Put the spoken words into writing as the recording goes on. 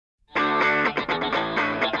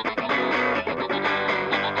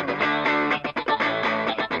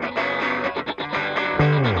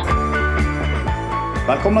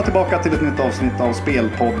Välkomna tillbaka till ett nytt avsnitt av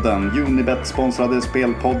Spelpodden. Unibet sponsrade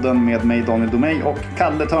Spelpodden med mig Daniel Domey och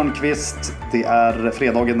Kalle Törnqvist. Det är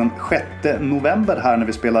fredagen den 6 november här när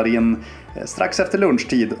vi spelar in strax efter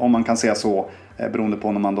lunchtid, om man kan säga så, beroende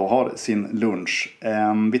på när man då har sin lunch.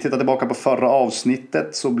 Vi tittar tillbaka på förra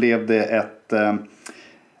avsnittet, så blev det ett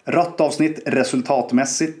rött avsnitt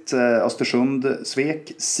resultatmässigt. Östersund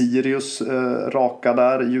svek, Sirius raka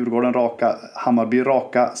där, Djurgården raka, Hammarby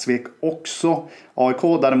raka svek också. AIK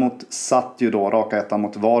däremot satt ju då raka ettan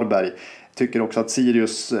mot Varberg. Tycker också att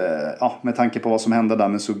Sirius, med tanke på vad som hände där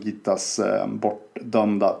med Sugitas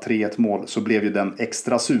bortdömda 3-1 mål, så blev ju den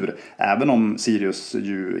extra sur. Även om Sirius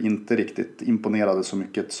ju inte riktigt imponerade så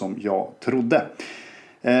mycket som jag trodde.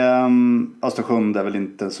 Östersund är väl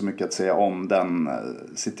inte så mycket att säga om. Den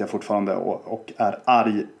sitter jag fortfarande och är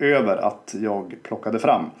arg över att jag plockade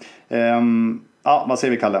fram. Vad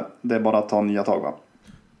säger vi, Kalle? Det är bara att ta nya tag, va?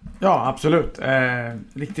 Ja, absolut.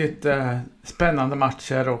 Riktigt spännande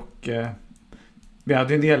matcher och vi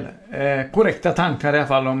hade en del korrekta tankar i alla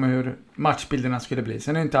fall om hur matchbilderna skulle bli.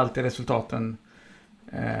 Sen är inte alltid resultaten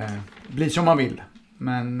blir som man vill.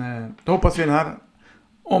 Men då hoppas vi den här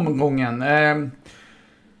omgången.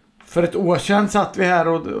 För ett år sedan satt vi här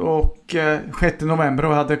och 6 november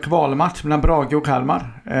och hade kvalmatch mellan Brage och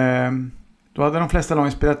Kalmar. Då hade de flesta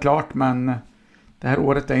lagen spelat klart, men det här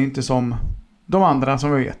året är inte som de andra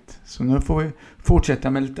som vi vet. Så nu får vi fortsätta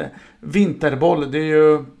med lite vinterboll. Det är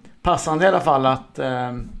ju passande i alla fall att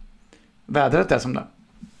vädret är som det.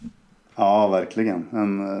 Ja, verkligen.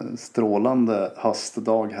 En strålande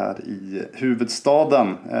höstdag här i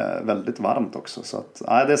huvudstaden. Väldigt varmt också. Så att,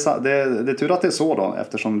 det är tur att det är så då,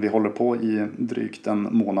 eftersom vi håller på i drygt en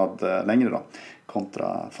månad längre då,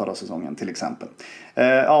 kontra förra säsongen till exempel.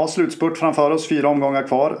 Slutspurt framför oss, 4 omgångar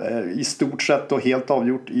kvar. I stort sett och helt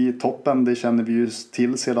avgjort i toppen. Det känner vi ju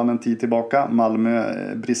till sedan en tid tillbaka. Malmö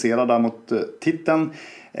briserar där mot titeln.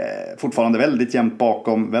 Fortfarande väldigt jämnt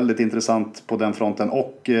bakom, väldigt intressant på den fronten,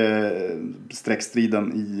 och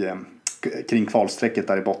streckstriden kring kvalsträcket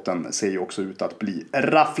där i botten ser ju också ut att bli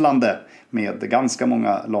rafflande med ganska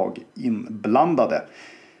många lag inblandade.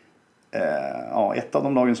 Ett av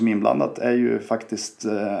de lagen som är inblandat är ju faktiskt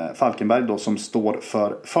Falkenberg då, som står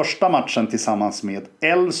för första matchen tillsammans med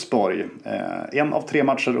Elfsborg. En av 3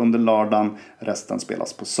 matcher under lördagen, resten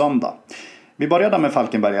spelas på söndag. Vi börjar med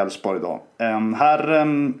Falkenberg-Elfsborg då. Här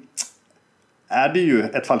är det ju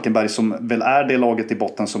ett Falkenberg som väl är det laget i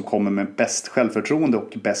botten som kommer med bäst självförtroende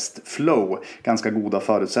och bäst flow. Ganska goda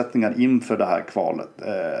förutsättningar inför det här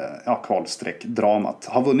kvalsträckdramat.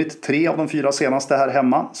 Har vunnit 3 av de 4 senaste här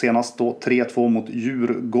hemma. Senast då 3-2 mot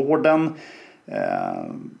Djurgården.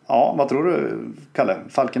 Vad tror du, Kalle?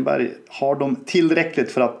 Falkenberg, har de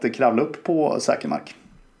tillräckligt för att kravla upp på säker mark?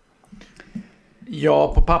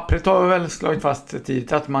 Ja, på pappret har vi väl slagit fast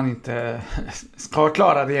tidigt att man inte ska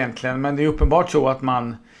klara det egentligen. Men det är uppenbart så att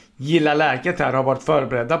man gillar läget här och har varit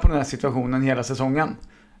förberedda på den här situationen hela säsongen.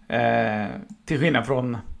 Till skillnad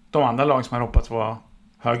från de andra lag som har hoppats på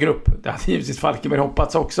högre upp. Det hade givetvis Falkenberg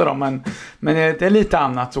hoppats också då, men det är lite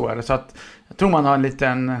annat så är det. Så att jag tror man har en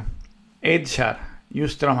liten edge här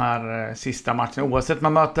just i de här sista matcherna. Oavsett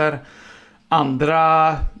man möter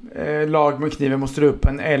andra lag med kniven mot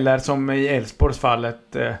strupen, eller som i Elfsborgs fall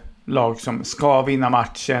ett lag som ska vinna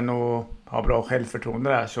matchen och ha bra självförtroende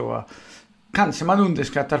där, så kanske man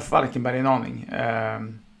underskattar Falkenberg en aning.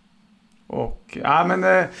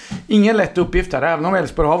 Ingen lätt uppgift här. Även om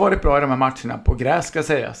Elfsborg har varit bra i de här matcherna på gräs, ska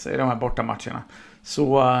sägas, i de här bortamatcherna,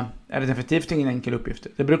 så är det definitivt ingen enkel uppgift.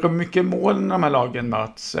 Det brukar bli mycket mål när de här lagen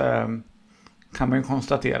möts, kan man ju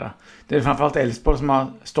konstatera. Det är framförallt Elfsborg som har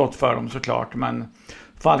stått för dem såklart, men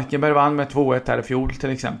Falkenberg vann med 2-1 här i fjol till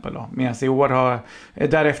exempel då. Medan i år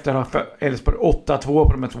därefter har Elfsborg 8-2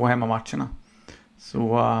 på de här 2 hemmamatcherna. Så,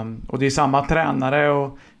 och det är samma tränare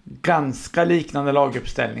och ganska liknande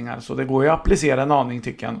laguppställningar, så det går ju att applicera en aning,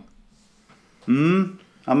 tycker jag.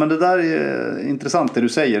 Ja, men det där är intressant det du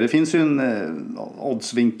säger. Det finns ju en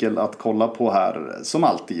oddsvinkel att kolla på här, som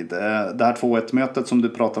alltid. Det här 2-1-mötet som du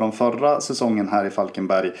pratade om förra säsongen här i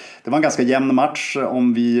Falkenberg, det var en ganska jämn match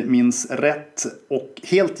om vi minns rätt, och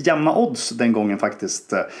helt jämna odds den gången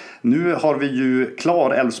faktiskt. Nu har vi ju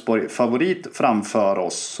klar Elfsborg favorit framför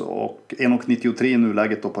oss och 1,93 i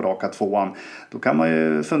nuläget då på raka 2:an. Då kan man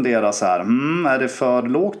ju fundera så här, är det för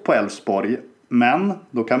lågt på Elfsborg? Men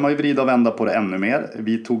då kan man ju vrida och vända på det ännu mer.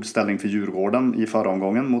 Vi tog ställning för Djurgården i förra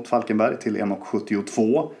omgången mot Falkenberg till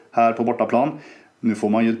 1,72 här på bortaplan. Nu får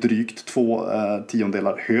man ju drygt 2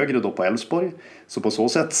 tiondelar högre då på Elfsborg. Så på så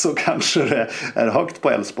sätt så kanske det är högt på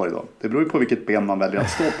Elfsborg då. Det beror ju på vilket ben man väljer att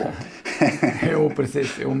stå på. Jo,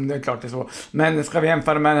 precis. Jo, det är klart det är så. Men ska vi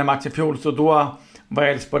jämföra med den här matchen i fjol, så då var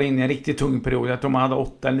Elfsborg inne i en riktigt tung period. Jag tror man hade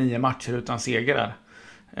 8-9 matcher utan seger där.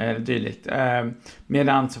 Dylikt.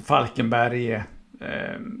 Medan Falkenberg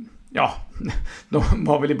de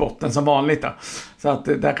var väl i botten som vanligt då. Så att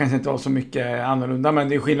där kanske inte var så mycket annorlunda. Men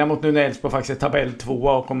det är skillnad mot nu när Elfsborg faktiskt är tabell 2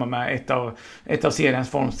 och kommer med ett av seriens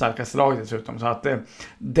formstarkaste lag dessutom. Så att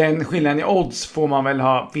den skillnaden i odds får man väl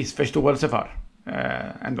ha viss förståelse för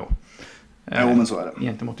ändå. Jo, men så är det.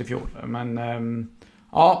 Gentemot i fjol. Men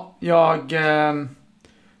jag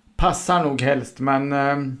passar nog helst.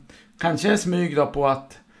 Men kanske smyg då på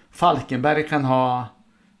att Falkenberg kan ha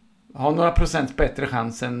några procent bättre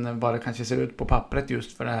chans än vad det kanske ser ut på pappret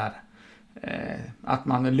just för det här. Att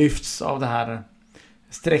man lyfts av det här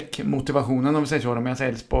sträckmotivationen om vi säger så. Medan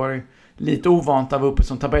Elfsborg lite ovant av uppe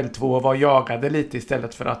som tabell 2 var jagade lite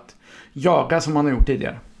istället för att jaga som man har gjort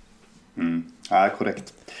tidigare. Ja,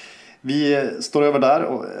 korrekt. Vi står över där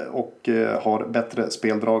och har bättre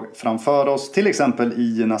speldrag framför oss. Till exempel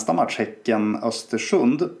i nästa match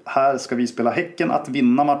Häcken-Östersund. Här ska vi spela Häcken att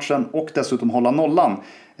vinna matchen och dessutom hålla nollan.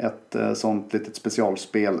 Ett sånt litet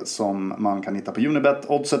specialspel som man kan hitta på Unibet.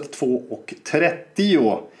 Oddset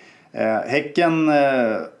 2,30. Häcken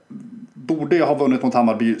borde ju ha vunnit mot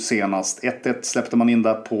Hammarby senast. 1-1 släppte man in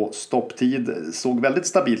där på stopptid. Såg väldigt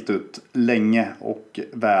stabilt ut länge och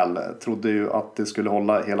väl. Trodde ju att det skulle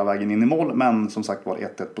hålla hela vägen in i mål. Men som sagt var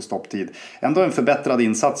 1-1 på stopptid. Ändå en förbättrad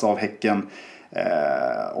insats av Häcken.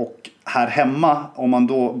 Och här hemma, om man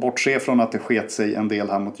då bortser från att det sket sig en del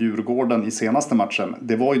här mot Djurgården i senaste matchen.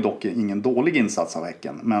 Det var ju dock ingen dålig insats av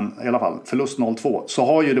Häcken. Men i alla fall, förlust 0-2. Så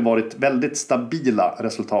har ju det varit väldigt stabila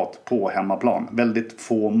resultat på hemmaplan. Väldigt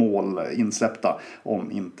få mål insläppta,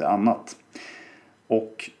 om inte annat.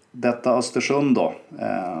 Och detta Östersund då.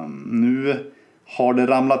 Nu har det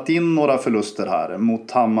ramlat in några förluster här.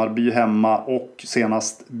 Mot Hammarby hemma och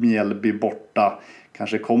senast Mjällby borta.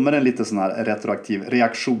 Kanske kommer en lite sån här retroaktiv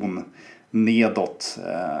reaktion nedåt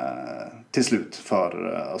till slut för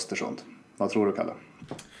Östersund. Vad tror du, Kalle?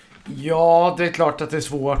 Ja, det är klart att det är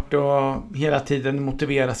svårt att hela tiden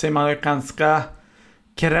motivera sig. Man har ett ganska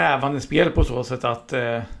krävande spel på så sätt att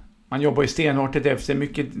man jobbar ju stenhårt i defensiv,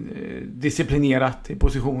 mycket disciplinerat i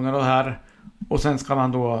positioner och här. Och sen ska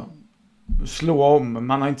man då slå om.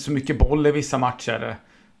 Man har inte så mycket boll i vissa matcher.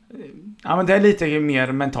 Ja, men det är lite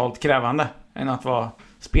mer mentalt krävande än att vara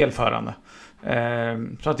spelförande.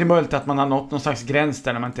 Så att det är möjligt att man har nått någon slags gräns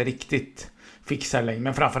där när man inte riktigt fixar längre.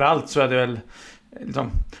 Men framförallt så är det väl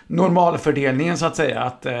liksom normalfördelningen så att säga.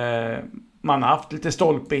 Att man har haft lite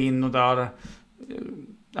stolpe in och där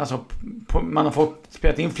alltså, man har fått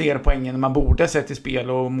spelat in fler poäng än man borde sett i spel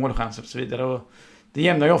och målchanser och så vidare. Och det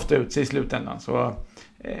jämnar ju ofta ut sig i slutändan. Så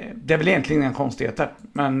det är väl egentligen en konstigheter.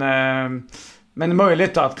 Men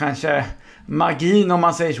möjligt då att kanske magin, om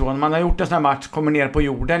man säger så, när man har gjort en sån här match, kommer ner på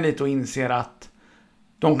jorden lite och inser att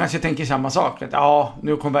de kanske tänker samma sak. Att, ja,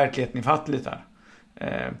 nu kom verkligheten i fatt lite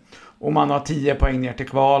här. Och man har 10 poäng ner till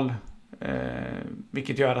kval.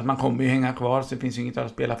 Vilket gör att man kommer ju hänga kvar, så det finns ju inget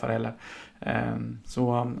att spela för heller.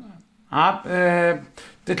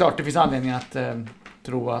 Det är klart det finns anledning att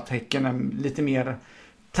tro att Häcken är lite mer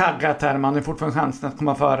taggat här. Man har fortfarande chansen att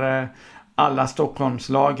komma före alla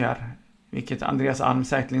Stockholmslag här. Vilket Andreas Alm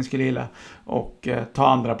säkerligen skulle gilla. Och ta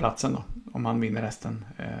andra platsen då. Om han vinner resten.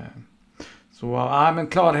 Men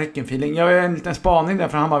klar Häcken-feeling. Jag har en liten spaning där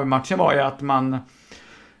för Hammarby-matchen var ju att man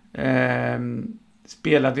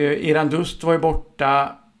spelade ju. Irandust var ju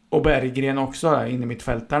borta. Och Berggren också där inne i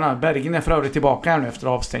mittfältarna. Berggren är för övrigt tillbaka här nu efter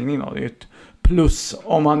avstängning då. Det är ju ett plus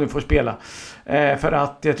om han nu får spela. För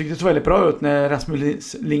att jag tyckte det såg väldigt bra ut när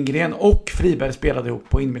Rasmus Lindgren och Friberg spelade ihop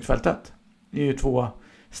på innermittfältet. Det är ju 2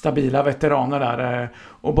 stabila veteraner där.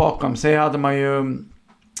 Och bakom sig hade man ju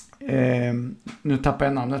nu tappar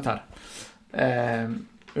jag namnet här.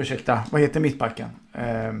 Ursäkta, vad heter mittbacken?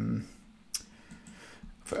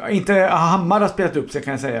 Inte Hammar har spelat upp sig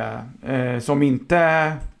kan jag säga. Som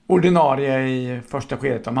inte ordinarie i första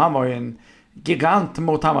skedet. Han var ju en gigant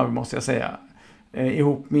mot Hammarby måste jag säga.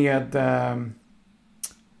 Ihop med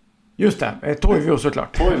just det, Toivio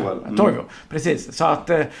såklart. Toivio, precis. Så att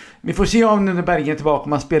vi får se om nu Bergen är tillbaka och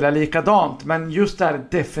man spelar likadant. Men just det här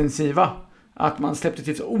defensiva, att man släppte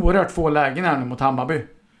till så oerhört få lägen här nu mot Hammarby.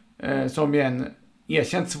 Som är en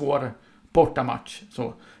erkänt svår bortamatch.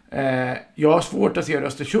 Så, jag har svårt att se hur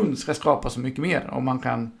Östersund ska skapa så mycket mer om man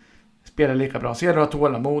kan spela lika bra. Så gäller det att ha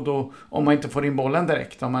tålamod och om man inte får in bollen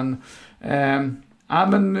direkt. Men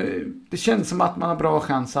det känns som att man har bra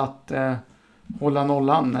chans att hålla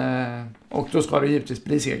nollan. Och då ska det givetvis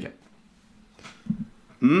bli seger.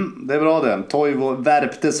 Det är bra det. Toivo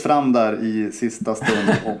värptes fram där i sista stund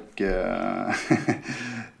och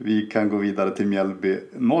Vi kan gå vidare till Mjällby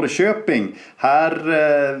Norrköping. Här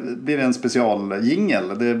blir det en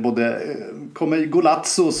specialjingel. Det är både kommer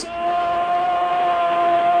Golazzos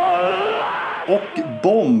och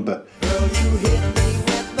Bomb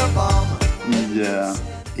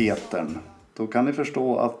i etern. Då kan ni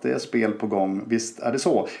förstå att det är spel på gång. Visst är det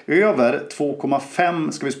så. Över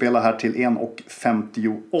 2,5 ska vi spela här till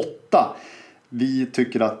 1,58. Vi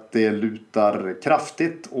tycker att det lutar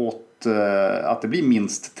kraftigt åt att det blir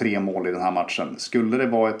minst 3 mål i den här matchen. Skulle det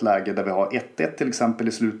vara ett läge där vi har 1-1 till exempel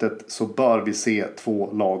i slutet, så bör vi se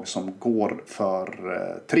 2 lag som går för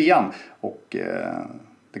 3:an. Och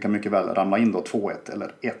det kan mycket väl ramla in då 2-1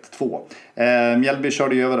 eller 1-2. Mjällby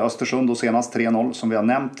körde ju över Östersund och senast 3-0 som vi har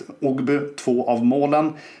nämnt. Ogbu 2 av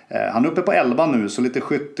målen. Han är uppe på 11 nu, så lite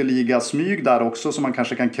skytteliga smyg där också som man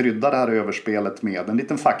kanske kan krydda det här överspelet med. En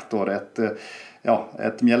liten faktor,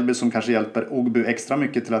 ett Mjällby som kanske hjälper Ogbu extra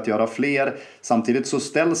mycket till att göra fler. Samtidigt så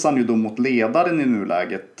ställs han ju då mot ledaren i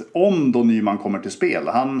nuläget om då Nyman kommer till spel.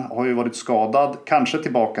 Han har ju varit skadad, kanske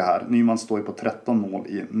tillbaka här. Nyman står ju på 13 mål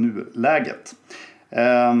i nuläget.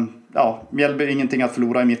 Mjällby ingenting att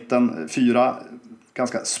förlora i mitten. 4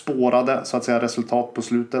 ganska spårade så att säga resultat på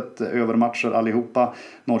slutet. Övermatcher allihopa.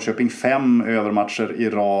 Norrköping 5 övermatcher i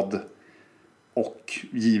rad. Och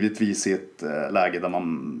givetvis i ett läge där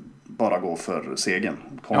man bara går för segern.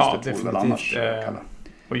 Konstigt vore väl annars.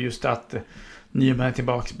 Och just att Nyman är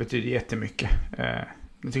tillbaka betyder jättemycket.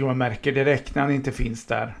 Jag tycker man märker direkt när han inte finns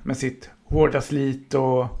där med sitt hårda slit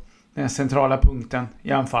och den centrala punkten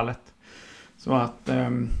i anfallet. Så att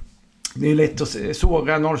det är lätt att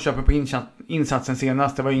såga Norrköping på insatsen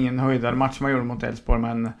senast. Det var ingen höjdare match man gjorde mot Elfsborg,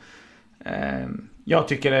 men jag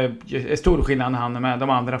tycker det är stor skillnad när han är med. De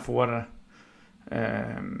andra får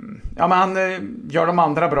men han gör de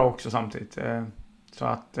andra bra också samtidigt. Så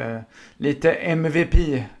att lite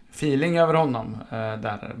MVP-feeling över honom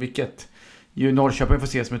där, vilket ju Norrköping får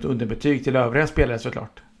se som ett underbetyg till övriga spelare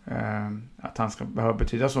såklart. Att han ska behöva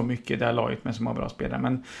betyda så mycket i det här laget med så många bra spelare.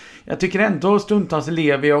 Men jag tycker ändå stundtals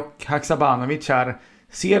Levi och Haksabanovic här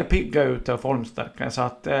ser pigga ut och formstarka. Så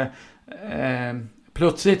att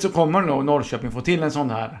plötsligt så kommer nog Norrköping få till en sån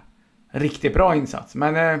här riktigt bra insats.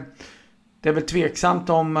 Men det är väl tveksamt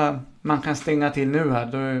om man kan stänga till nu här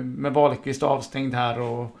då, med Wahlqvist avstängd här.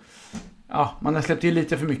 Och man har släppt ju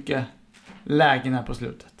lite för mycket lägen här på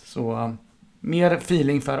slutet. Så mer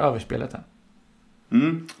feeling för överspelet här.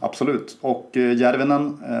 Absolut. Och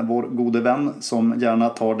Järvinen, vår gode vän som gärna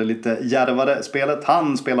tar det lite järvare spelet,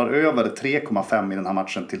 han spelar över 3,5 i den här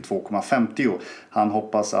matchen till 2,50. Han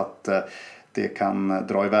hoppas att det kan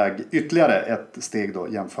dra iväg ytterligare ett steg då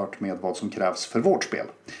jämfört med vad som krävs för vårt spel.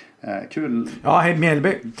 Kul. Ja,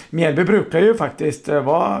 Mjällby brukar ju faktiskt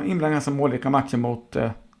vara inblandade som olika matcher mot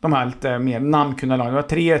de här lite mer namnkunniga lagen. Det var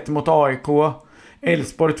 3-1 mot AIK,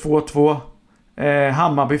 Elfsborg 2-2,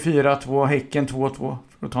 Hammarby 4-2, Häcken 2-2.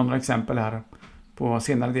 För att ta några exempel här på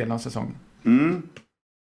senare delen av säsongen.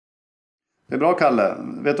 Det är bra, Kalle.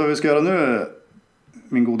 Vet du vad vi ska göra nu,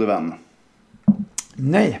 min gode vän?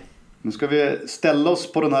 Nej. Nu ska vi ställa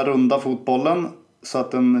oss på den här runda fotbollen så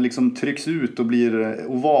att den liksom trycks ut och blir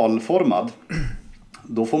ovalformad.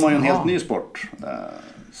 Då får man ju en helt ny sport,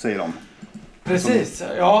 säger de. Precis.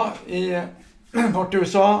 Ja, i vart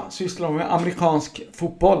USA sysslar de med amerikansk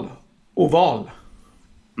fotboll. Oval.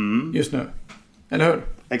 Just nu. Eller hur?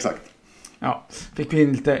 Exakt. Ja, fick vi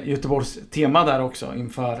in lite Göteborgs tema där också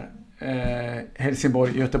inför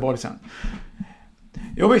Helsingborg-Göteborg sen.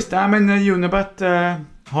 Jo visst, men Unibet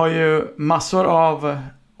har ju massor av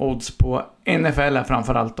odds på NFL här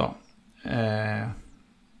framförallt då.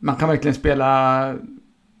 Man kan verkligen spela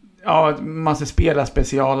massa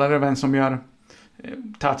spelarspecialare, vem som gör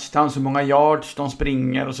touchdowns, hur många yards de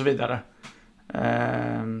springer och så vidare.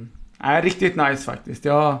 Riktigt nice faktiskt.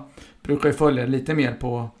 Jag brukar ju följa lite mer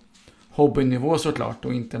på hobbynivå såklart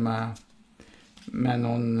och inte med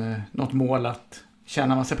något mål att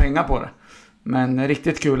tjäna massa pengar på det. Men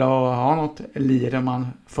riktigt kul att ha något lir om man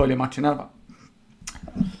följer matchen här, va?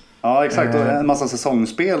 Ja, exakt. Och en massa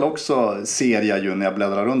säsongsspel också ser jag ju när jag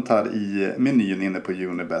bläddrar runt här i menyn inne på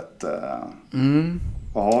Unibet.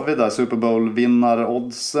 Vad har vi där? Super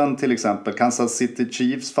Bowl-vinnaroddsen till exempel. Kansas City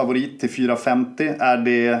Chiefs favorit till 4,50. Är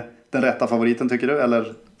det den rätta favoriten tycker du?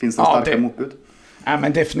 Eller finns det starka motbud? Ja,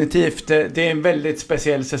 men definitivt. Det är en väldigt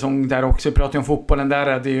speciell säsong där också. Vi pratar om fotbollen. Där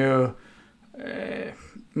är det ju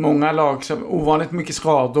många lag som ovanligt mycket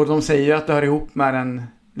skador. De säger ju att det hör ihop med en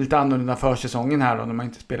lite annorlunda försäsongen här då, när man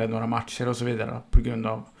inte spelar några matcher och så vidare på grund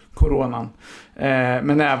av coronan.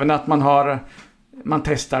 Men även att man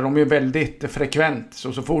testar dem ju väldigt frekvent.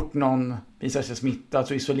 Så fort någon visar sig smittat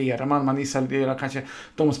så isolerar man isolerar kanske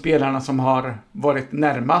de spelarna som har varit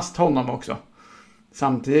närmast honom också.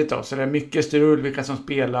 Samtidigt då, så det är mycket strul vilka som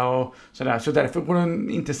spelar och sådär. Så därför går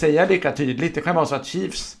det inte säga lika tydligt. Det kan vara så att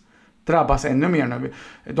Chiefs drabbas ännu mer nu.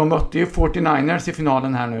 De mötte ju 49ers i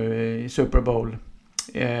finalen här nu i Super Bowl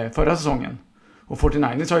förra säsongen. Och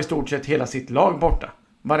 49ers har i stort sett hela sitt lag borta.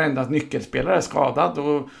 Varenda nyckelspelare är skadad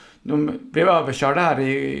och de blev överkörda här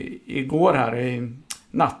igår här i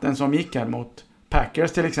natten som gick här mot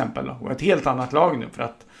Packers till exempel. Och ett helt annat lag nu för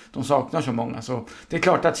att de saknar så många. Så det är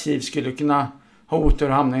klart att Chiefs skulle kunna ha otur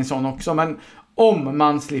och hamna i en sån också. Men om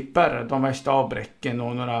man slipper de värsta avbräcken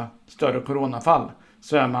och några större coronafall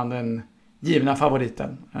så är man den givna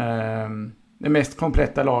favoriten. Det mest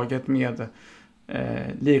kompletta laget med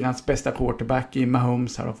ligans bästa quarterback i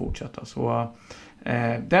Mahomes här och fortsätta. Så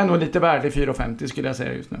det är nog lite värde 4,50 skulle jag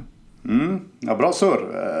säga just nu. Ja, bra surr.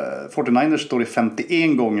 49ers står i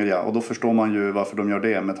 51 gånger, ja, och då förstår man ju varför de gör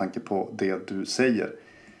det med tanke på det du säger.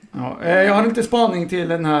 Ja, jag har lite spaning till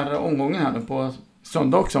den här omgången här på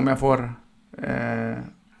söndag också om jag får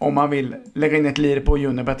om man vill lägga in ett lir på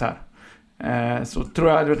Unibet här. Så tror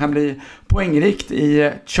jag att det kan bli poängrikt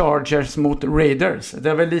i Chargers mot Raiders. Det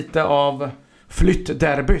är väl lite av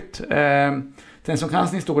flyttderbyt. Den som kan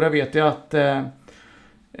sin historia vet ju att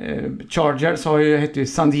Chargers har ju hette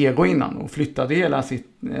San Diego innan och flyttade hela sitt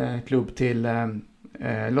klubb till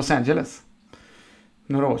Los Angeles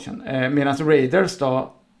några år sedan. Medan Raiders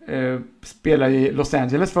då spelar i Los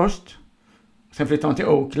Angeles först. Sen flyttar man till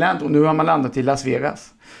Oakland och nu har man landat i Las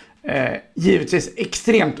Vegas. Givetvis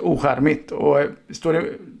extremt ocharmigt och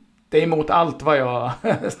det är emot allt vad jag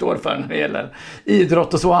står för när det gäller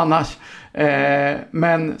idrott och så annars.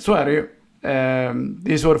 Men så är det ju.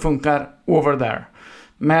 Det är så det funkar over there.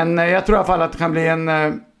 Men jag tror i alla fall att det kan bli en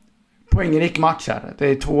poängrik match här. Det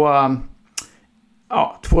är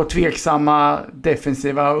två tveksamma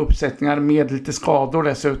defensiva uppsättningar med lite skador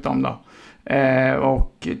dessutom då.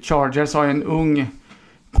 Och Chargers har en ung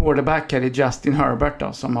quarterback här i Justin Herbert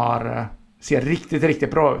då, som ser riktigt,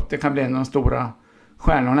 riktigt bra ut. Det kan bli en av de stora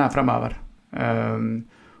stjärnorna här framöver.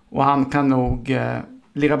 Och han kan nog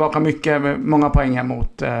ligga bakom många poäng här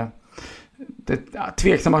mot det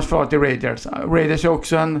tveksamma försvaret i Raiders. Raiders är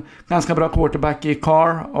också en ganska bra quarterback i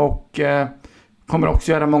Carr och kommer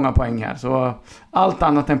också göra många poäng här. Så allt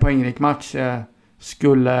annat än poängrik match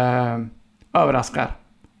skulle överraska.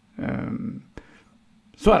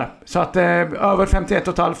 Så är det. Så att över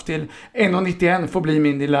 51,5 till 1,91 får bli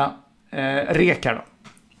min lilla rek här då.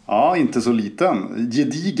 Ja, inte så liten.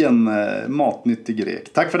 Gedigen matnyttig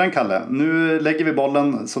rek. Tack för den, Kalle. Nu lägger vi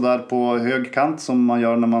bollen sådär på hög kant som man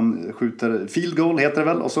gör när man skjuter field goal heter det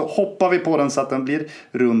väl. Och så hoppar vi på den så att den blir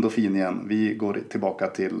rund och fin igen. Vi går tillbaka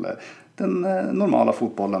till den normala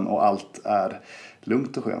fotbollen och allt är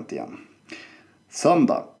lugnt och skönt igen.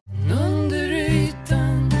 Söndag. Under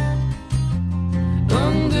ytan.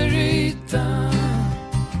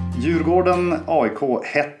 Djurgården AIK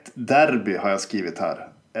hett derby har jag skrivit här.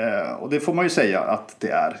 Och det får man ju säga att det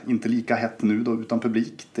är inte lika hett nu då utan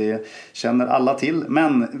publik. Det känner alla till.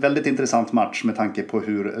 Men väldigt intressant match med tanke på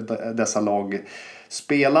hur dessa lag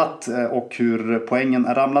spelat och hur poängen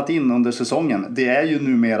ramlat in under säsongen. Det är ju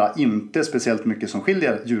numera inte speciellt mycket som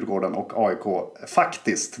skiljer Djurgården och AIK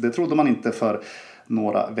faktiskt. Det trodde man inte för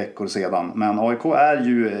några veckor sedan. Men AIK är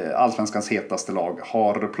ju allsvenskans hetaste lag.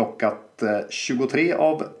 Har plockat 23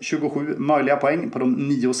 av 27 möjliga poäng på de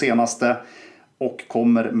 9 senaste. Och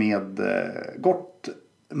kommer med gott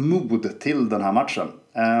mod till den här matchen.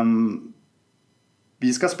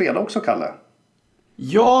 Vi ska spela också, Kalle.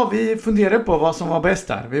 Ja, vi funderade på vad som var bäst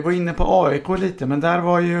där. Vi var inne på AIK lite, men där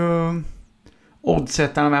var ju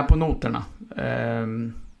oddsättarna med på noterna.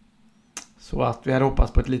 Så att vi hade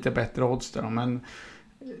hoppats på ett lite bättre odds där. Men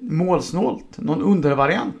målsnålt, någon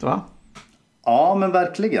undervariant va? Ja, men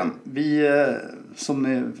verkligen. Vi, som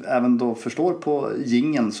ni även då förstår på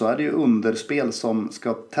jingeln, så är det ju underspel som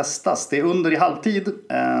ska testas. Det är under i halvtid.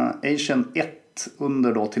 Asian 1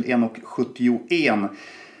 under då till 1,71.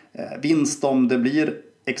 Vinst om det blir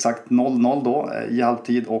exakt 0-0 då i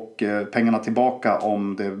halvtid och pengarna tillbaka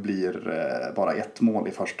om det blir bara ett mål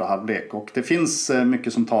i första halvlek. Och det finns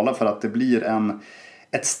mycket som talar för att det blir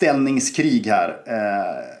ett ställningskrig här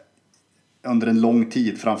under en lång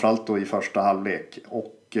tid, framförallt då i första halvlek.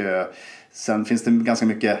 Och sen finns det ganska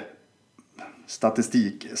mycket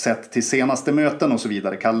statistik sett till senaste möten och så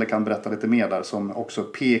vidare. Kalle kan berätta lite mer där som också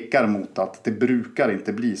pekar mot att det brukar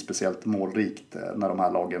inte bli speciellt målrikt när de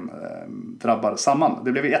här lagen drabbar samman.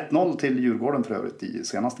 Det blev 1-0 till Djurgården för övrigt i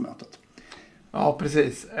senaste mötet. Ja,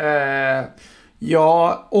 precis.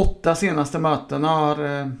 8 senaste möten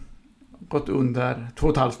har gått under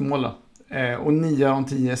 2,5 mål. Och 9 av de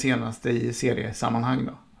 10 senaste i seriesammanhang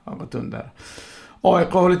då har gått under. AIK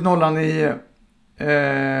har hållit nollan i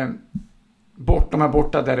de här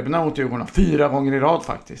borta derbyna mot Djurgården 4 gånger i rad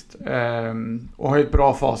faktiskt. Och har ett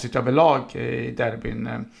bra facit överlag i derbyn.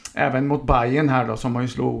 Även mot Bayern här då, som har ju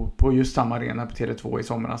slog på just samma arena på Tele2 i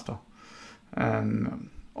somras då.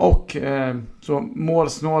 Så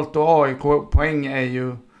målsnålt och AIK-poäng är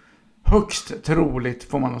ju högst troligt,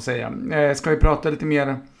 får man nog säga. Ska vi prata lite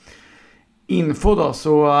mer info då,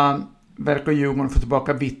 så verkar Djurgården få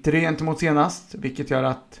tillbaka Vittry gentemot senast, vilket gör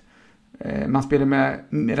att man spelar med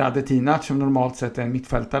Radetinac som normalt sett är en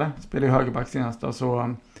mittfältare. Spelar ju högerback senast då,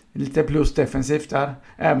 så lite plus defensivt där.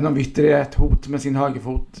 Även om Vittry är ett hot med sin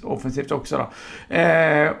högerfot offensivt också då.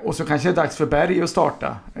 Och så kanske det är dags för Berg att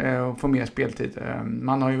starta och få mer speltid.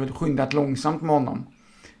 Man har ju väl skyndat långsamt med honom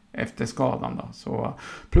efter skadan då. Så,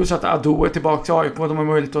 plus att Ado är tillbaka till AIK. De har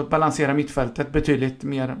möjlighet att balansera mittfältet betydligt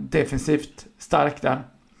mer defensivt starkt där.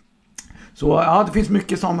 Så ja, det finns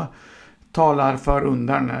mycket som talar för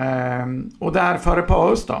undern. Och där före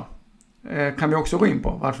paus då kan vi också gå in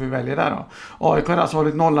på varför vi väljer där då. AIK har alltså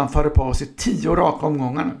hållit nollan före paus i 10 raka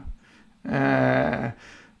omgångar nu.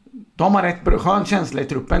 De har rätt skön känsla i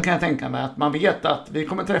truppen, kan jag tänka mig. Att man vet att vi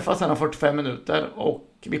kommer träffas sedan 45 minuter och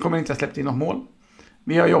vi kommer inte att släppa in något mål.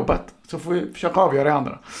 Vi har jobbat, så får vi försöka avgöra det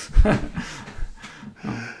andra.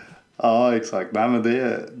 Ja, exakt. Nej, men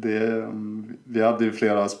vi hade ju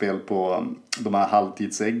flera spel på de här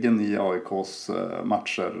halvtidsäggen i AIKs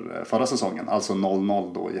matcher förra säsongen. Alltså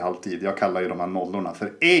 0-0 då i halvtid. Jag kallar ju de här nollorna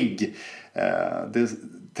för ägg. Det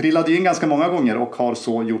trillade ju in ganska många gånger och har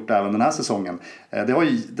så gjort även den här säsongen. Det har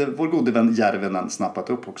ju vår gode vän Järvenen snappat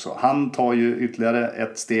upp också. Han tar ju ytterligare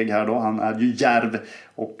ett steg här då. Han är ju järv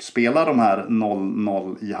och spelar de här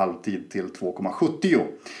 0-0 i halvtid till 2,70.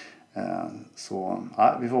 Så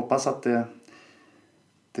ja, vi får hoppas att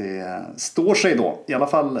det står sig då. I alla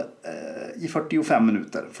fall i 45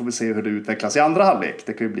 minuter. Får vi se hur det utvecklas i andra halvlek.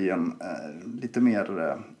 Det kan ju bli en lite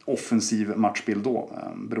mer offensiv matchbild då.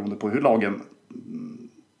 Beroende på hur lagen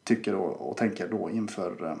tycker och tänker då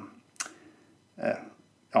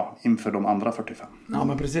inför de andra 45. Ja,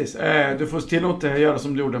 men precis. Du får tillåta göra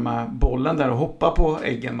som du gjorde med bollen där och hoppa på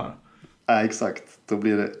äggen bara. Ja, exakt. Då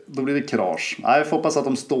blir det krasch. Jag får hoppas att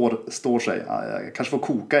de står sig. Jag kanske får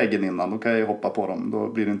koka äggen innan. Då kan jag hoppa på dem. Då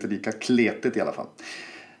blir det inte lika kletigt i alla fall.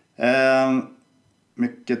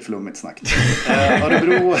 Mycket flummigt snack.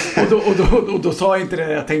 Örebro... och då sa jag inte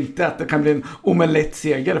det jag tänkte, att det kan bli en omelett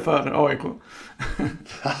seger för AIK.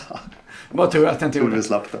 Vad tur att jag inte gjorde det.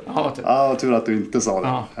 Slapp det. Ja, tur att du inte sa det.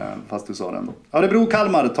 Ja. Fast du sa det ändå.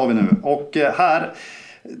 Örebro-Kalmar tar vi nu. Och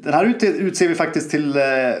den här utser vi faktiskt till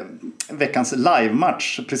veckans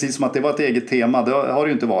live-match. Precis som att det var ett eget tema. Det har det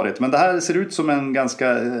ju inte varit. Men det här ser ut som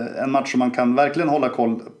en match som man kan verkligen hålla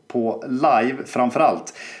koll på live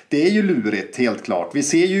framförallt. Det är ju lurigt, helt klart. Vi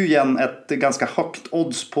ser ju igen ett ganska högt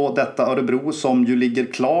odds på detta Örebro som ju ligger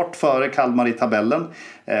klart före Kalmar i tabellen.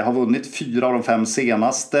 Har vunnit 4 av de 5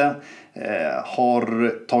 senaste. Har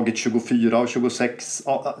tagit 24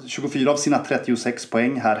 av sina 36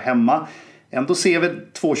 poäng här hemma. Ändå ser vi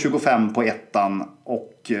 2,25 på ettan.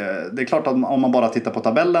 Och det är klart att om man bara tittar på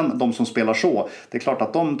tabellen, de som spelar så, det är klart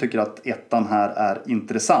att de tycker att ettan här är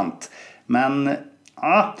intressant. Men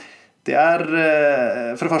det är,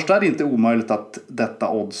 för det första är det inte omöjligt att detta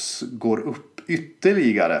odds går upp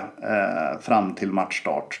ytterligare fram till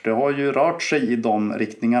matchstart. Det har ju rört sig i de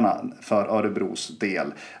riktningarna för Örebros del.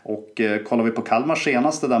 Och kollar vi på Kalmar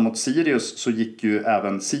senaste där mot Sirius, så gick ju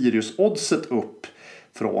även Sirius-oddset upp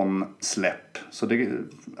från släpp. Så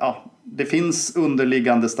det finns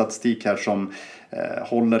underliggande statistik här som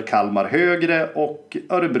håller Kalmar högre och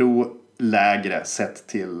Örebro lägre sett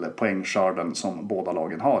till poängskörden som båda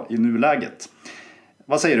lagen har i nuläget.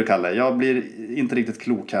 Vad säger du, Kalle? Jag blir inte riktigt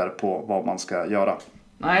klok här på vad man ska göra.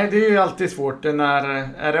 Nej, det är ju alltid svårt.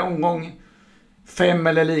 Är det omgång 5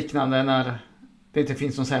 eller liknande, när det inte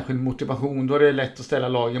finns någon särskild motivation, då är det lätt att ställa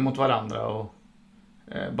lagen mot varandra och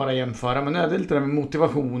bara jämföra. Men nu är det lite där med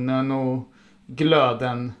motivationen och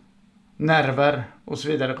glöden, nerver och så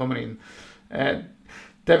vidare kommer in.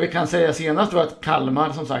 Det vi kan säga senast var att Kalmar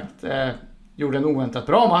som sagt gjorde en oväntat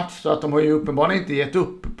bra match, så att de har ju uppenbarligen inte gett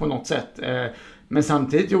upp på något sätt. Men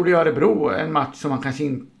samtidigt gjorde Örebro en match som man kanske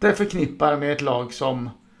inte förknippar med ett lag som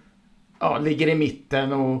ligger i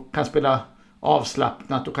mitten och kan spela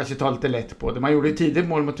avslappnat och kanske ta lite lätt på det. Man gjorde ett tidigt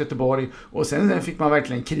mål mot Göteborg och sen fick man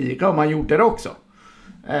verkligen kriga, och man gjorde det också.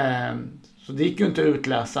 Så det gick ju inte att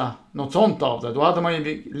utläsa något sånt av det. Då hade man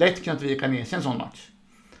ju lätt kunnat vika ner sig en sån match.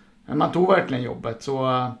 Men man tog verkligen jobbet,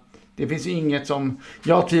 så det finns ju inget som...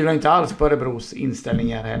 Jag tvivlar inte alls på Örebros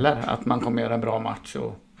inställningar heller, att man kommer göra en bra match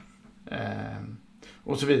och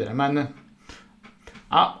Och så vidare. Men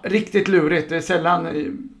ja, riktigt lurigt. Det är sällan,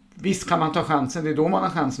 visst kan man ta chansen. Det är då man har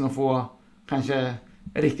chansen att få kanske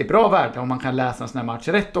riktigt bra värde om man kan läsa en sån här match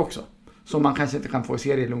rätt också. Som man kanske inte kan få i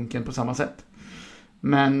serielunken på samma sätt.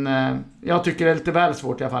 Men jag tycker det är lite väl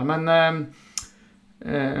svårt i alla fall. Men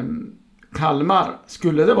Kalmar,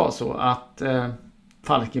 skulle det vara så att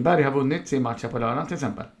Falkenberg har vunnit sin match på lördagen till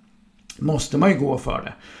exempel, måste man ju gå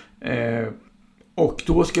för det. Och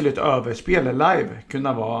då skulle ett överspel live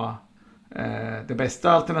kunna vara det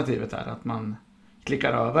bästa alternativet här. Att man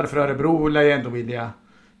klickar över. För Örebro lär ju ändå vilja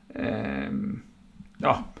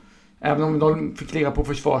även om de fick ligga på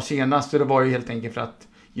försvar senast, så det var ju helt enkelt för att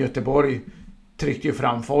Göteborg tryckte ju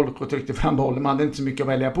fram folk och tryckte fram bollen. Man hade inte så mycket att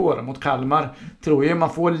välja på det. Mot Kalmar tror jag man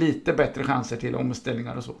får lite bättre chanser till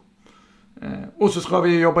omställningar och så. Och så ska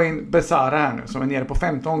vi jobba in Besara här nu, som är nere på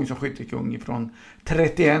 15 gånger som skyttekung från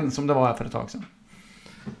 31 som det var här för ett tag sedan.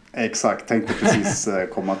 Exakt, tänkte precis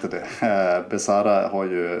komma till det. Besara har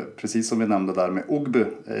ju, precis som vi nämnde där med Ogbu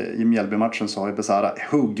i Mjällby-matchen, så har ju Besara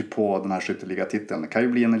hugg på den här skytteligatiteln. Det kan ju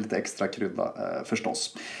bli en lite extra krydda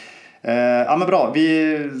förstås. Ja men bra,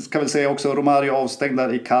 vi ska väl säga också Romario avstängd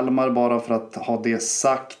där i Kalmar, bara för att ha det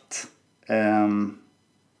sagt.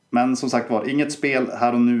 Men som sagt var, inget spel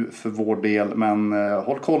här och nu för vår del. Men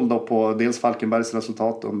håll koll då på dels Falkenbergs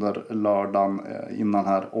resultat under lördagen innan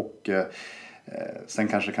här. Och sen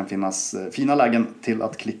kanske kan finnas fina lägen till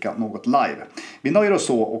att klicka något live. Vi nöjer oss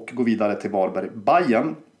så och går vidare till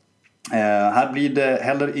Varberg-Bayern. Här blir det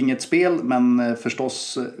heller inget spel, men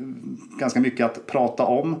förstås ganska mycket att prata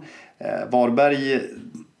om. Varberg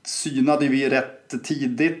synade vi rätt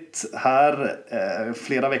tidigt här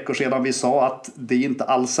flera veckor sedan. Vi sa att det är inte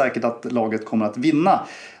alls säkert att laget kommer att vinna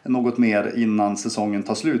något mer innan säsongen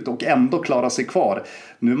tar slut och ändå klara sig kvar.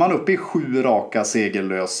 Nu är man uppe i 7 raka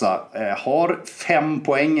segerlösa, har 5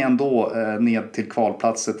 poäng ändå ned till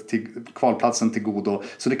kvalplatsen till godo.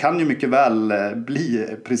 Så det kan ju mycket väl bli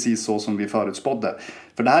precis så som vi förutspådde.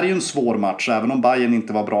 För det här är ju en svår match. Även om Bayern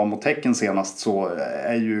inte var bra mot Häcken senast, så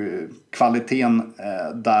är ju kvaliteten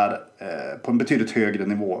där på en betydligt högre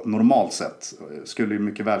nivå normalt sett. Skulle ju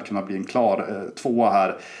mycket väl kunna bli en klar 2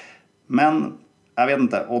 här. Men jag vet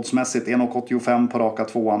inte, oddsmässigt 1,85 på raka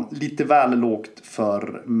 2:an. Lite väl lågt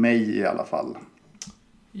för mig i alla fall.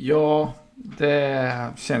 Ja, det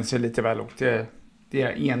känns ju lite väl lågt. Det är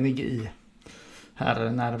jag enig i. Här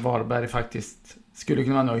när Varberg faktiskt skulle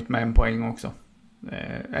kunna vara nöjt med 1 poäng också.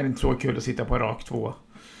 Är det inte så kul att sitta på rak 2.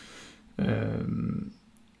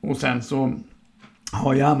 Och sen så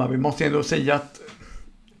har jag Hammarby, måste ändå säga att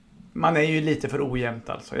man är ju lite för ojämnt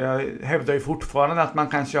alltså. Jag hävdar ju fortfarande att man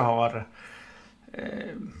kanske har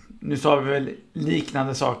nu sa vi väl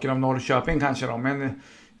liknande saker om Norrköping kanske då, men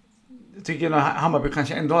jag tycker att Hammarby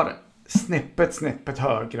kanske ändå har snäppet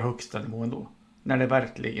högre högsta nivå ändå. När det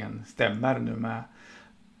verkligen stämmer nu med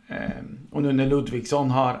och nu när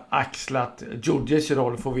Ludvigsson har axlat Georges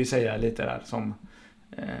roll, får vi säga lite där, som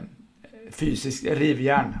fysisk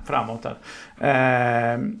rivjärn framåt där.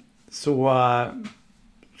 Så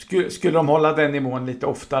skulle de hålla den nivån lite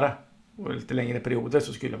oftare och lite längre perioder,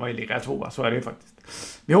 så skulle man ju ligga 2. Så är det ju faktiskt.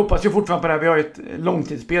 Vi hoppas ju fortfarande på det här. Vi har ju ett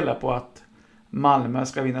långtidsspel där på att Malmö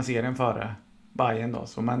ska vinna serien före Bayern då.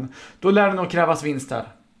 Så, men då lär det nog krävas vinst där,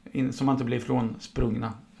 så man inte blir från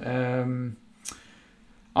sprungna.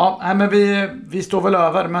 Ja, men vi står väl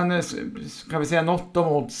över, men ska vi säga något om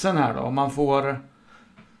oddsen här då? Om man får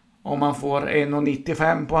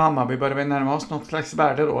 1,95 på Hammarby, börjar vi närma oss något slags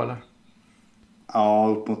värde då, eller?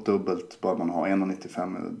 Ja, upp mot dubbelt bör man ha.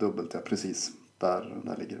 1,95 dubbelt, ja precis.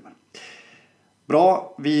 Där ligger det.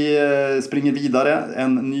 Bra, vi springer vidare.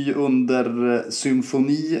 En ny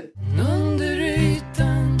undersymfoni. Under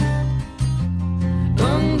ytan.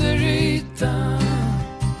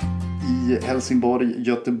 I Helsingborg,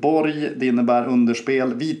 Göteborg. Det innebär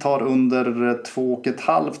underspel. Vi tar under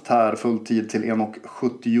 2,5 här, fulltid till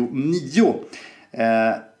 1,79.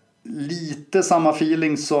 Lite samma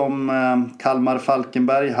feeling som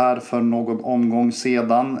Kalmar-Falkenberg här för någon omgång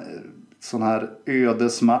sedan. Sån här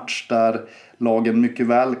ödesmatch där lagen mycket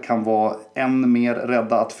väl kan vara än mer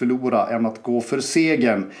rädda att förlora än att gå för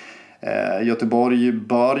segern. Göteborg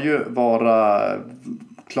bör ju vara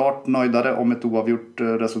klart nöjdare om ett oavgjort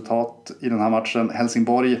resultat i den här matchen.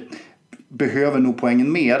 Helsingborg behöver nog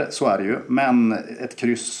poängen mer, så är det ju. Men ett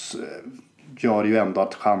kryss gör ju ändå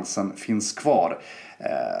att chansen finns kvar.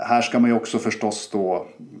 Här ska man ju också förstås då,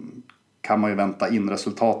 kan man ju vänta in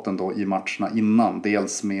resultaten då i matcherna innan.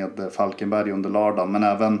 Dels med Falkenberg under lördagen, men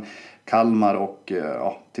även Kalmar och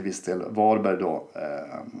till viss del Varberg då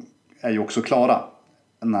är ju också klara.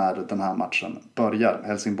 när den här matchen börjar.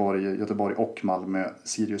 Helsingborg, Göteborg och Malmö,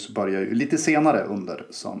 Sirius börjar ju lite senare under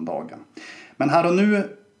söndagen. Men här och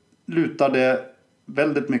nu lutar det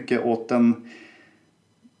väldigt mycket åt en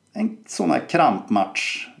sån här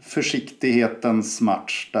krampmatch. Försiktighetens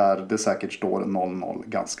match där det säkert står 0-0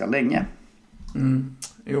 ganska länge.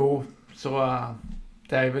 Jo, så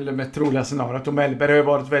det är väl det med troliga scenariot. Och Mellberg har ju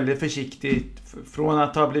varit väldigt försiktig. Från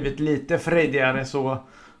att ha blivit lite frejdigare så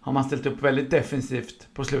har man ställt upp väldigt defensivt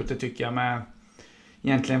på slutet tycker jag. Med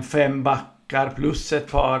egentligen 5 backar plus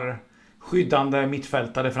ett par skyddande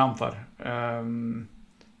mittfältare framför.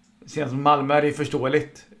 Sen som Malmö är det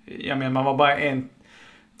förståeligt. Jag menar man var bara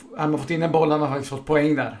hade man fått in en boll hade man faktiskt fått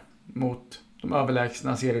poäng där mot de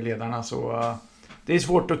överlägsna serieledarna. Så det är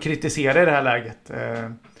svårt att kritisera i det här läget.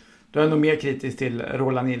 Då är jag nog mer kritisk till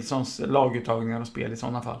Roland Nilssons laguttagningar och spel i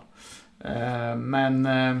sådana fall.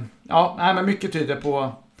 Men mycket tyder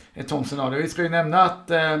på ett sånt scenario. Vi ska ju nämna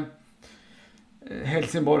att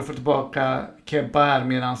Helsingborg får tillbaka Kebba här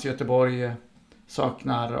medan Göteborg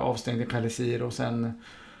saknar avstängd Kalisir och sen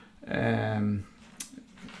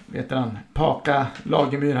Paka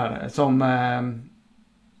Lagemyr här som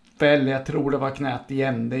jag tror det var knät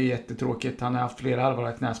igen. Det är jättetråkigt. Han har haft flera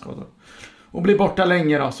allvarliga knäskador. Och blir borta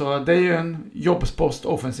länge då. Så det är ju en jobbspost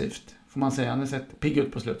offensivt. Får man säga. Han har sett pigg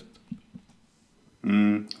ut på slutet.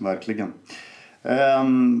 Verkligen.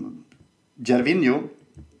 Järvinho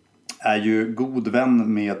är ju god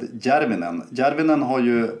vän med Järvinen. Järvinen har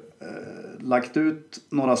ju lagt ut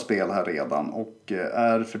några spel här redan och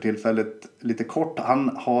är för tillfället lite kort.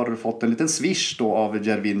 Han har fått en liten swish då av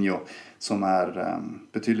Järvinho som är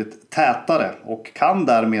betydligt tätare och kan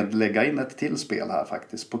därmed lägga in ett till spel här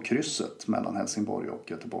faktiskt på krysset mellan Helsingborg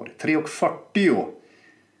och Göteborg. 3,40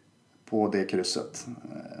 på det krysset.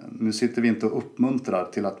 Nu sitter vi inte och uppmuntrar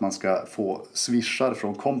till att man ska få swishar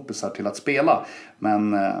från kompisar till att spela.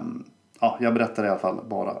 Men jag berättar i alla fall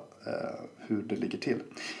bara hur det ligger till.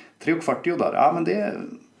 3,40 där, ja men det är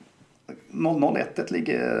 0-0-1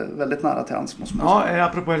 ligger väldigt nära till hans. Ja,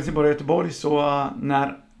 apropå Helsingborg och Göteborg så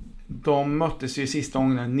när de möttes ju sista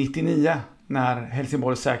gången 99 när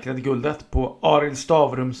Helsingborg säkrade guldet på Arild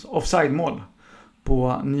Stavrums offside-mål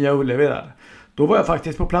på Nya Ullevi där. Då var jag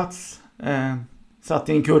faktiskt på plats, satt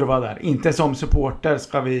i en kurva där. Inte som supporter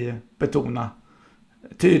ska vi betona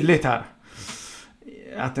tydligt här.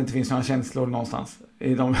 Att det inte finns några känslor någonstans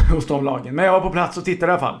hos de lagen. Men jag var på plats och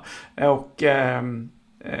tittade i alla fall.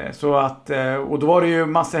 Och då var det ju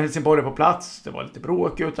massa Helsingborg på plats. Det var lite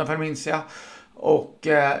bråk utanför minns jag. Och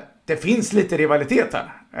det finns lite rivalitet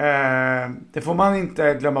här. Det får man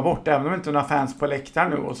inte glömma bort. Även om det inte är några fans på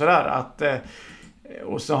läktaren nu och sådär.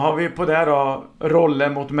 Och så har vi på det då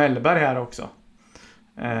rollen mot Mellberg här också.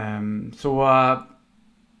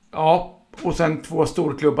 Och sen 2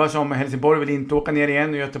 storklubbar som Helsingborg vill inte åka ner igen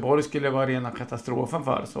och Göteborg skulle vara rena katastrofen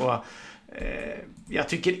för. Så jag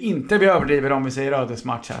tycker inte vi överdriver om vi säger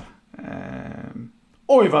ödesmatch här.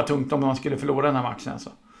 Oj vad tungt om de skulle förlora den här matchen alltså.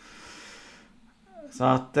 Så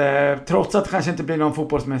att trots att det kanske inte blir någon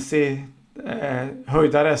fotbollsmässig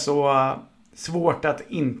höjdare så svårt att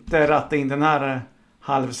inte ratta in den här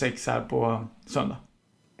 5:30 här på söndag.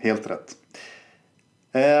 Helt rätt.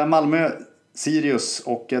 Malmö, Sirius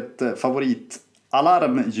och ett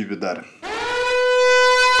favoritalarm ljuder.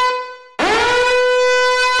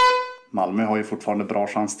 Malmö har ju fortfarande bra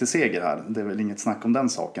chans till seger här. Det är väl inget snack om den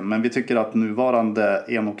saken. Men vi tycker att nuvarande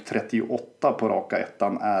 1,38 på raka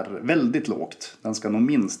ettan är väldigt lågt. Den ska nog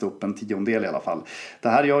minst upp en 10-del i alla fall. Det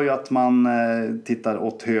här gör ju att man tittar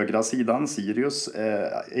åt högra sidan. Sirius,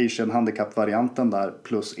 Asian Handicap-varianten där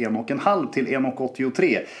plus 1,5 till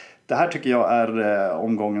 1,83. Det här tycker jag är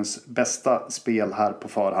omgångens bästa spel här på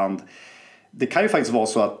förhand. Det kan ju faktiskt vara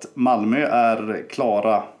så att Malmö är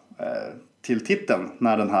klara till titeln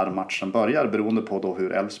när den här matchen börjar, beroende på då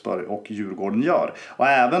hur Elfsborg och Djurgården gör. Och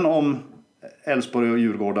även om Elfsborg och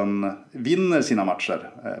Djurgården vinner sina matcher,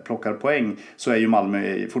 plockar poäng, så är ju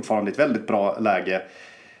Malmö fortfarande i ett väldigt bra läge.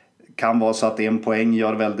 Kan vara så att en poäng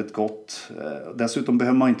gör väldigt gott. Dessutom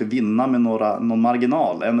behöver man inte vinna med någon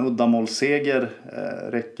marginal. En uddamålsseger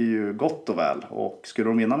räcker ju gott och väl. Och skulle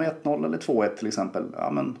de vinna med 1-0 eller 2-1 till exempel,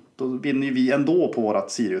 ja, men då vinner vi ändå på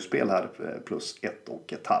vårat Sirius-spel här plus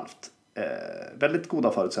 1,5. Väldigt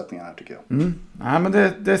goda förutsättningar här tycker jag. Ja, men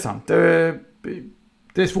det är sant.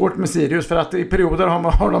 Det är svårt med Sirius för att i perioder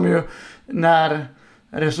har de ju när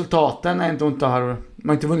resultaten inte har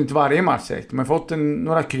man inte vunnit varje match direkt. Man har fått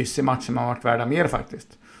några kryss i matcher man har varit värda mer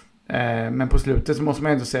faktiskt. Men på slutet så måste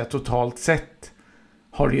man ändå säga att totalt sett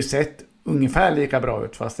har det ju sett ungefär lika bra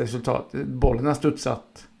ut fast bollen har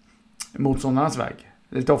studsat motståndarnas väg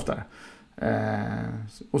lite oftare.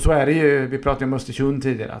 Och så är det ju, vi pratade om Östersund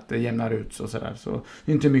tidigare, att det jämnar ut så sådär. Så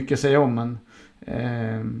det är inte mycket att säga om, men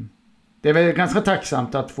det är väl ganska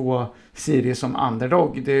tacksamt att få Sirius som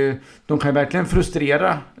underdog. De kan verkligen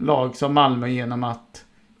frustrera lag som Malmö genom att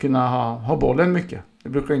kunna ha bollen mycket. Det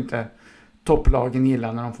brukar inte topplagen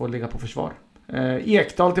gilla när de får ligga på försvar.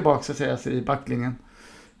 Ekdal tillbaka så sägas i backlinjen.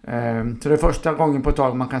 Så det är första gången på ett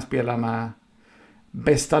tag man kan spela med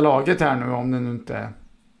bästa laget här nu, om det nu inte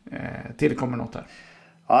tillkommer något här.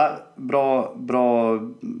 Ja, bra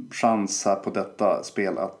chans här på detta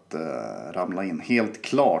spel att ramla in, helt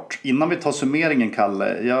klart. Innan vi tar summeringen,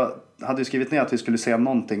 Kalle, jag hade ju skrivit ner att vi skulle säga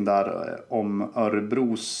någonting där om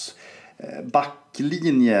Örebros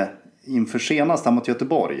backlinje inför senast här mot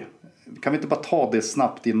Göteborg. Kan vi inte bara ta det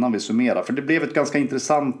snabbt innan vi summerar? För det blev ett ganska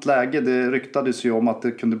intressant läge. Det ryktades ju om att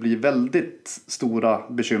det kunde bli väldigt stora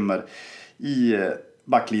bekymmer i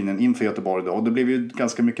backlinjen inför Göteborg då. Och det blev ju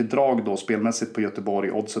ganska mycket drag då spelmässigt på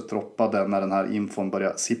Göteborg. Oddset droppade när den här infon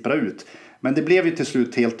började sippra ut. Men det blev ju till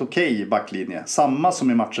slut helt okej backlinje. Samma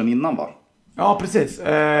som i matchen innan, va? Ja, precis.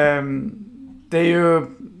 Det är ju,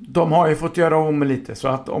 de har ju fått göra om lite. Så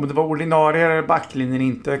att om det var ordinarie backlinjen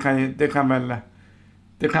inte,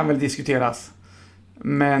 det kan väl diskuteras.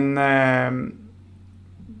 Men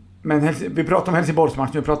vi pratade om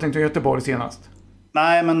Helsingborgsmatchen, vi pratade inte om Göteborg senast.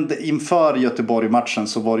 Nej, men inför Göteborg-matchen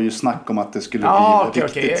så var det ju snack om att det skulle bli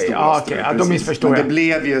riktigt stora. Då missförstår jag. Men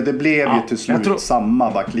det blev ju till slut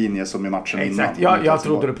samma backlinje som i matchen innan. Jag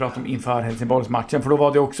trodde du pratade om inför Helsingborgs-matchen, för då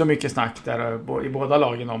var det också mycket snack där i båda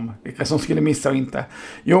lagen om vilka som skulle missa och inte.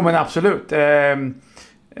 Jo, men absolut.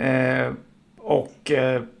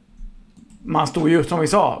 Man stod ju, som vi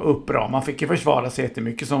sa, upp bra. Man fick ju försvara sig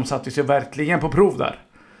jättemycket, som satte sig verkligen på prov där.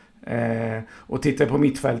 Och tittar på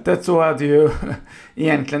mittfältet så är det ju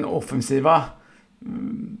egentligen offensiva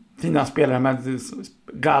fina spelare med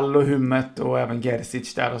Gall och Hummet och även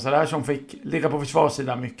Gerzic där och sådär, som fick ligga på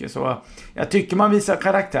försvarssidan mycket. Så jag tycker man visar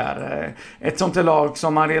karaktär. Ett sånt lag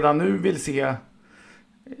som man redan nu vill se.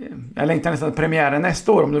 Jag längtar nästan premiären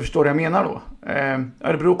nästa år, om du förstår vad jag menar då.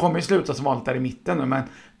 Örebro kommer ju sluta som vanligt där i mitten nu, men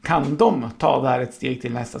kan de ta det här ett steg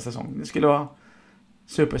till nästa säsong? Det skulle vara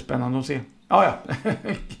superspännande att se. Ja.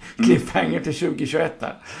 Cliffhanger till 2021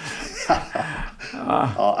 där.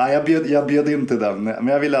 Ja, jag bjöd in till den, men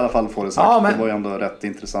jag vill i alla fall få det sagt. Ja, men det var ju ändå rätt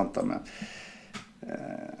intressant där med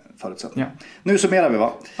förutsättningar. Ja. Nu summerar vi,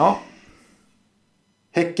 va? Ja.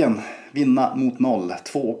 Häcken vinna mot 0,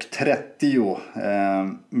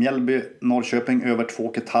 2,30. Mjällby Norrköping över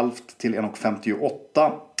 2,5 till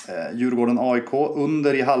 1,58. Djurgården AIK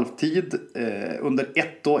under i halvtid, under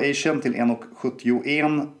 1 då Asian till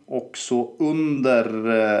 1,71, också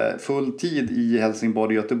under full tid i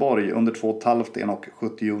Helsingborg Göteborg under 2,5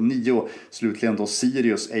 1,79. Slutligen då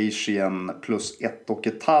Sirius Asian plus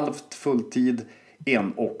 1,5 fulltid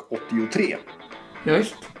 1,83.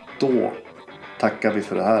 Just. Då tackar vi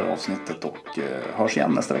för det här avsnittet och hörs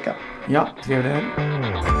igen nästa vecka. Ja, trevligt.